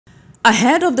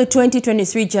Ahead of the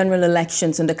 2023 general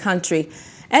elections in the country,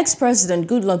 ex-President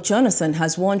Goodluck Jonathan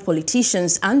has warned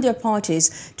politicians and their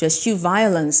parties to eschew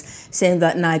violence, saying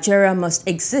that Nigeria must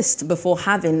exist before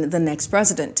having the next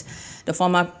president. The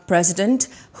former president,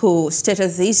 who stated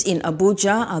this in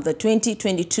Abuja at the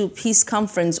 2022 peace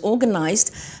conference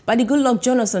organized by the Goodluck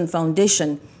Jonathan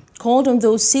Foundation, called on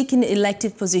those seeking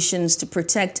elective positions to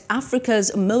protect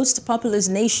Africa's most populous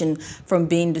nation from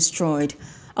being destroyed.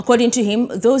 According to him,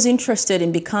 those interested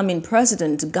in becoming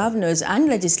president, governors and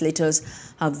legislators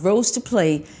have roles to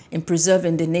play in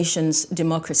preserving the nation's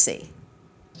democracy.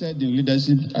 The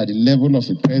leadership at the level of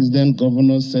a president,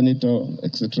 governor, senator,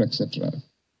 etc., etc.,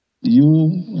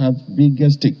 you have bigger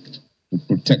stake to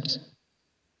protect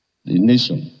the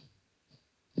nation.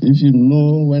 If you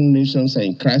know when nations are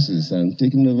in crisis and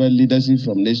taking over leadership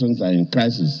from nations that are in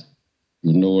crisis,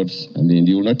 you know what I mean.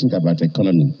 You will not think about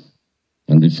economy.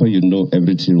 And before you know,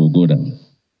 everything will go down.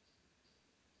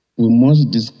 We must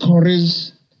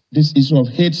discourage this issue of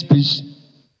hate speech,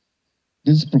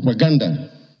 this propaganda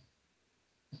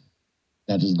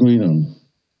that is going on.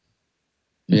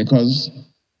 Because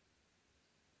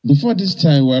before this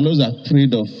time, we were always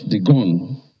afraid of the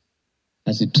gun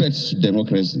as a threat to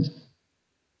democracy.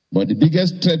 But the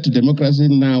biggest threat to democracy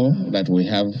now that we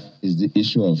have is the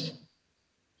issue of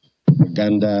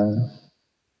propaganda,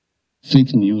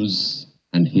 fake news,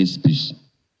 and hate speech.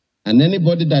 And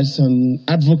anybody that's an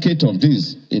advocate of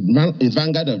this, a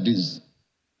vanguard of this,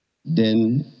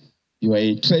 then you are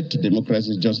a threat to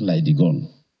democracy just like the gun.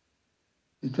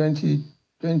 The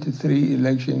 2023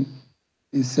 election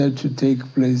is set to take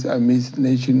place amidst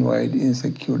nationwide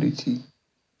insecurity.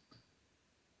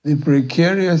 The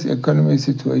precarious economic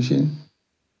situation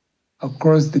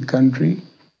across the country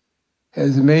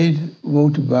has made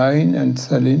vote buying and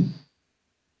selling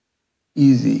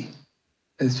easy,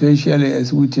 especially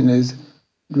as witnessed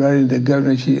during the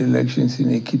governorship elections in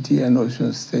Ekiti and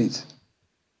Osun states.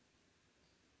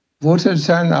 Voter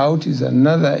turnout is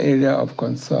another area of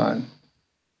concern.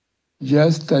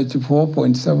 Just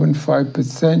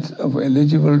 34.75% of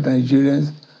eligible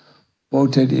Nigerians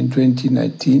voted in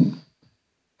 2019,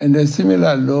 and a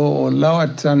similar low or lower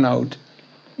turnout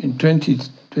in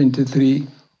 2023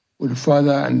 would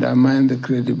further undermine the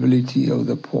credibility of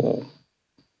the poll.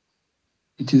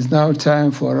 It is now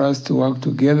time for us to work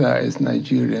together as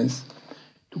Nigerians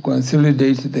to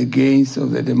consolidate the gains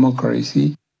of the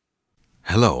democracy.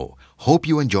 Hello, hope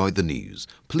you enjoyed the news.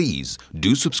 Please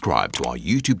do subscribe to our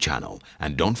YouTube channel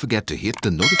and don't forget to hit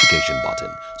the notification button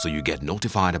so you get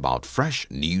notified about fresh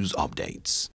news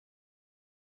updates.